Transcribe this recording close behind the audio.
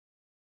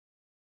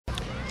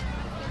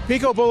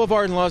Pico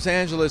Boulevard in Los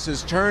Angeles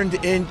has turned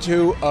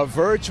into a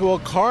virtual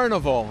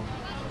carnival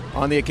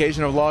on the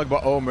occasion of Lag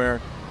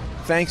BaOmer,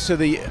 thanks to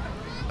the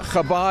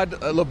Chabad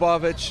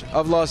Lubavitch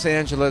of Los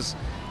Angeles.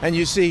 And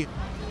you see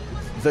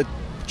the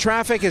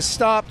traffic has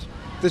stopped.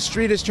 The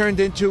street has turned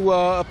into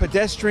a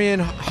pedestrian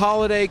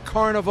holiday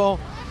carnival.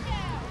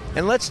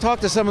 And let's talk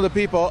to some of the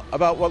people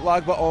about what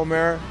Lag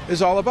BaOmer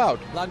is all about.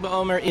 Lag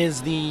BaOmer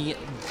is the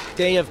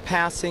day of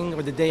passing,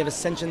 or the day of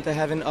ascension to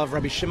heaven, of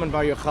Rabbi Shimon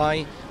Bar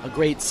Yochai, a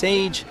great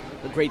sage,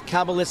 a great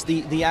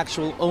Kabbalist, the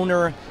actual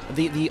owner,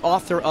 the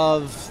author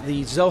of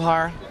the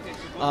Zohar.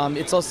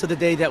 It's also the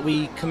day that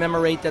we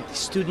commemorate that the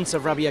students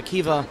of Rabbi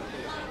Akiva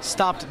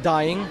stopped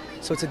dying.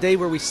 So it's a day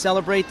where we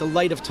celebrate the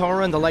light of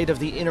Torah and the light of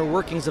the inner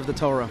workings of the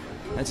Torah.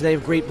 And it's a day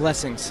of great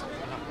blessings.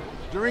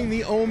 During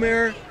the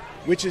Omer,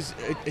 which is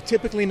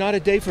typically not a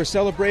day for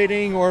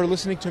celebrating or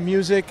listening to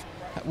music,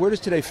 where does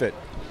today fit?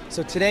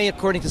 So today,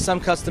 according to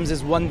some customs,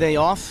 is one day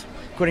off.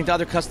 According to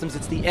other customs,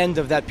 it's the end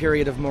of that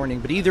period of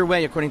mourning. But either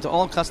way, according to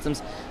all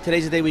customs,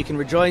 today's the day we can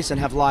rejoice and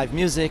have live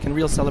music and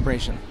real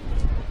celebration.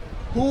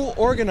 Who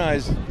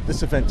organized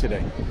this event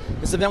today?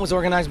 This event was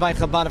organized by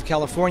Chabad of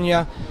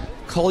California,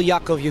 Kol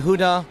Yaakov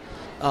Yehuda.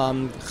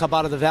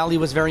 Chabad of the Valley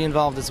was very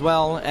involved as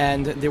well,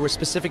 and there were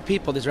specific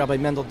people. There's Rabbi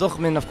Mendel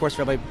Duchman, of course,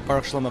 Rabbi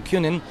Baruch Shlomo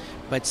Kunin,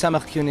 Rabbi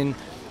Tzemach Kunin,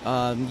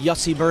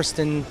 Yossi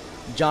Burston,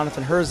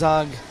 Jonathan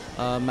Herzog,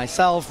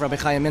 myself, Rabbi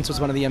Chaim Mintz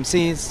was one of the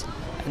MCs,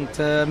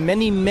 and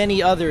many,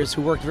 many others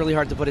who worked really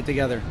hard to put it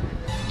together.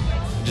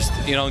 Just,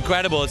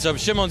 incredible. It's Rabbi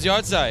Shimon's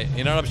yard site,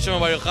 Rabbi Shimon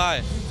Bar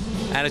Yochai.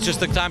 And it just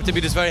took time to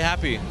be just very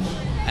happy.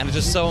 And it's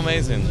just so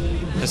amazing.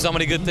 There's so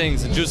many good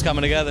things, and Jews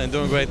coming together and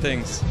doing great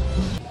things.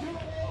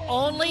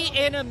 Only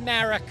in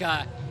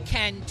America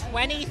can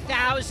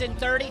 20,000,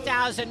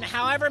 30,000,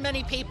 however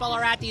many people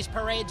are at these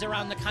parades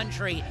around the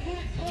country,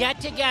 get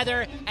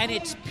together, and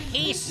it's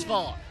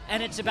peaceful,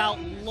 and it's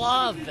about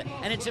love,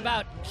 and it's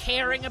about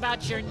caring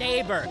about your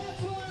neighbor.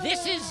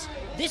 This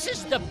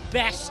is the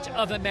best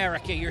of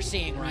America you're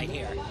seeing right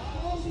here.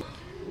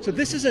 So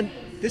this is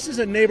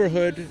a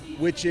neighborhood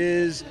which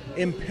is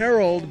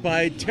imperiled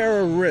by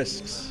terror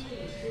risks.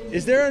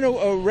 Is there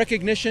a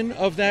recognition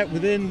of that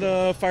within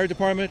the fire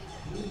department?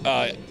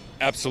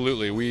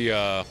 Absolutely. We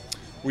are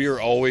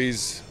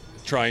always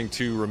trying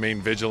to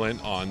remain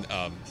vigilant on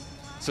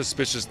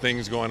suspicious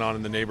things going on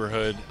in the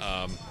neighborhood.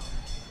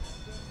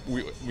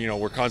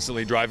 We're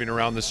constantly driving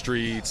around the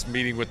streets,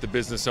 meeting with the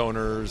business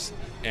owners,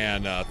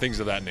 and things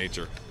of that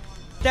nature.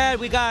 Dad,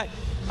 we got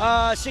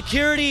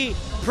security,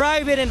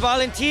 private, and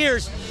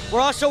volunteers. We're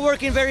also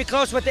working very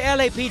close with the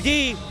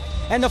LAPD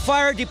and the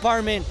fire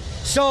department.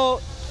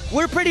 So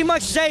we're pretty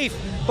much safe,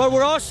 but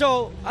we're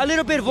also a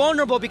little bit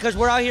vulnerable because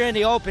we're out here in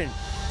the open.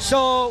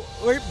 So,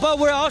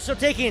 we're also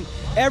taking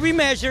every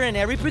measure and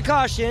every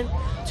precaution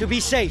to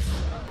be safe.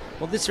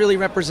 Well, this really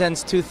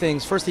represents two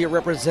things. Firstly, it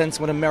represents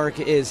what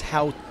America is,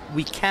 how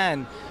we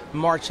can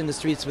march in the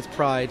streets with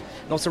pride.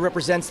 It also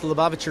represents the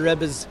Lubavitcher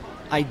Rebbe's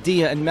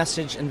idea and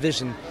message and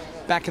vision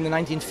back in the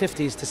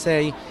 1950s to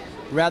say,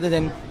 rather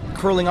than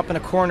curling up in a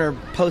corner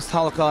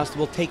post-Holocaust,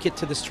 we'll take it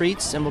to the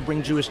streets and we'll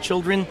bring Jewish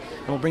children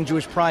and we'll bring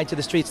Jewish pride to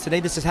the streets. Today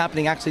this is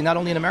happening actually not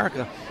only in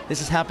America,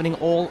 this is happening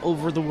all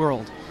over the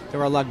world.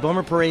 There are Lag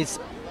BaOmer parades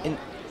in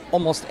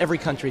almost every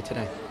country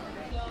today.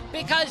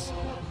 Because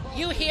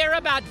you hear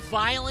about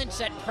violence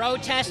at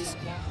protests.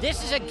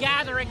 This is a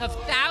gathering of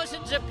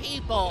thousands of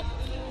people,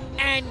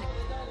 and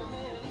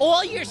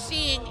all you're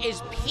seeing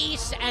is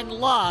peace and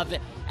love,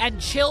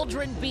 and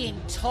children being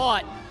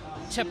taught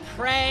to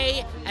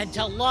pray and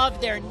to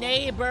love their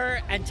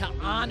neighbor and to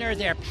honor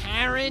their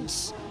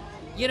parents.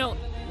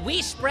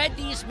 We spread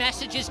these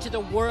messages to the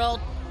world.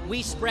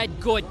 We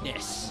spread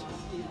goodness.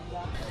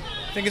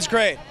 I think it's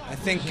great. I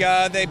think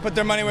they put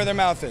their money where their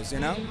mouth is,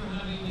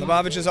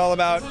 Lubavitch is all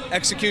about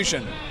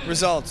execution,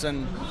 results,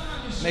 and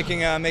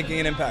making an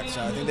impact.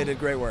 So I think they did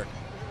great work.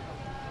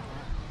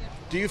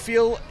 Do you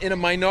feel in a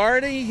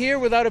minority here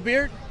without a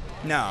beard?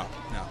 No,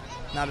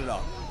 not at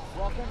all.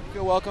 Welcome?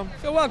 Feel welcome?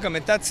 Feel welcome.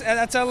 That's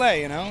LA,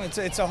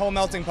 It's a whole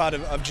melting pot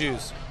of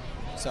Jews.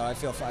 So I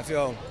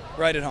feel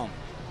right at home.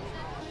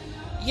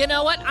 You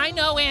know what? I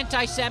know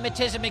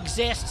anti-Semitism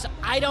exists.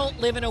 I don't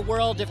live in a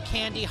world of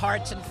candy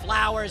hearts and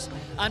flowers.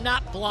 I'm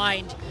not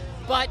blind.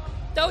 But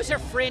those are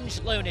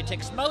fringe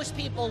lunatics. Most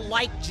people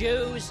like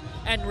Jews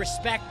and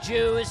respect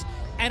Jews.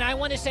 And I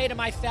want to say to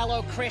my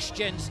fellow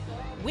Christians,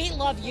 we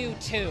love you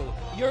too.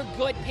 You're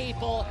good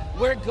people,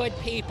 we're good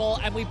people,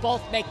 and we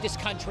both make this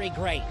country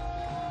great.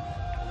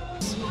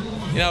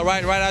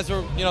 Right as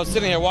we're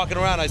sitting here walking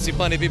around, I see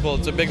plenty of people.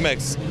 It's a big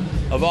mix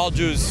of all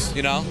Jews,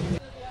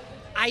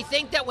 I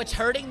think that what's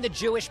hurting the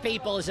Jewish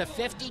people is a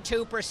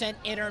 52%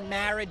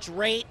 intermarriage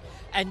rate.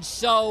 And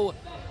so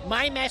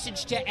my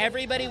message to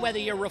everybody, whether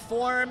you're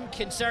Reform,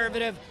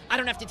 Conservative, I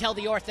don't have to tell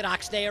the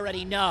Orthodox, they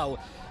already know,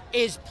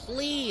 is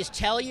please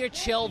tell your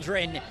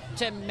children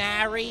to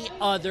marry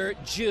other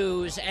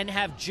Jews and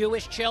have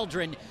Jewish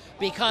children,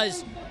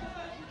 because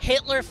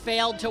Hitler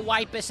failed to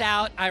wipe us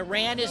out.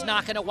 Iran is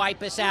not going to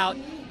wipe us out.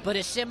 but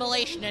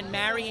assimilation and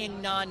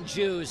marrying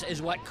non-Jews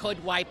is what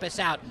could wipe us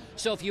out.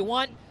 So if you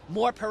want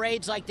more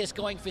parades like this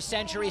going for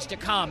centuries to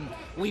come,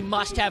 we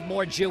must have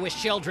more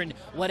Jewish children,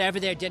 whatever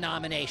their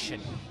denomination.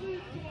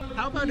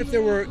 How about if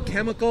there were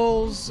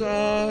chemicals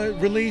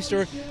released,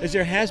 or is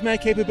there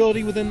hazmat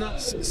capability within the?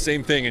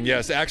 Same thing, and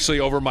yes, actually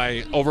over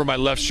my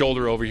left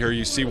shoulder over here,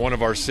 you see one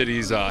of our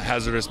city's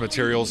hazardous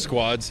materials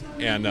squads,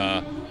 and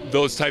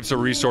those types of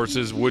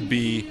resources would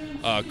be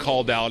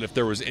called out if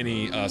there was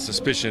any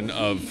suspicion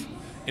of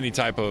any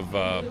type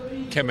of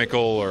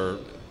chemical or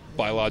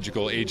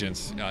biological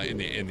agents in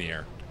the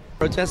air.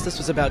 Protest. This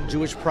was about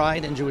Jewish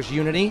pride and Jewish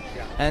unity,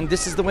 and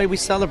this is the way we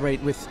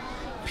celebrate, with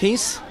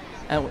peace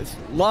and with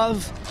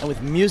love and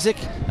with music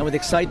and with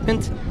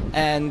excitement.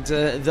 And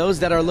those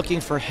that are looking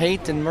for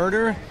hate and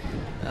murder,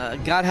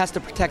 God has to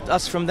protect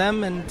us from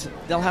them, and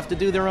they'll have to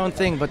do their own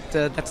thing, but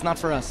that's not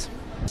for us.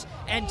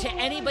 And to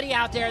anybody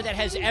out there that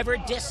has ever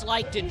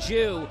disliked a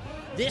Jew,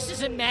 this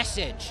is a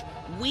message.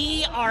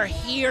 We are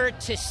here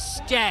to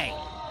stay.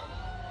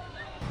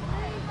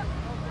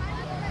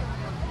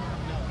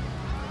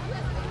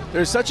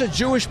 There's such a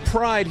Jewish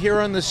pride here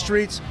on the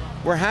streets.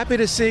 We're happy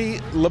to see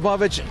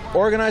Lubavitch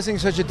organizing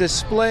such a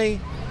display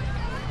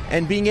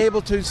and being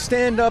able to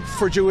stand up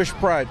for Jewish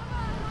pride.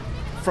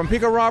 From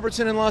Pico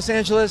Robertson in Los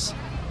Angeles,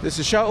 this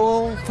is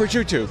Shaul for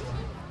JewTube.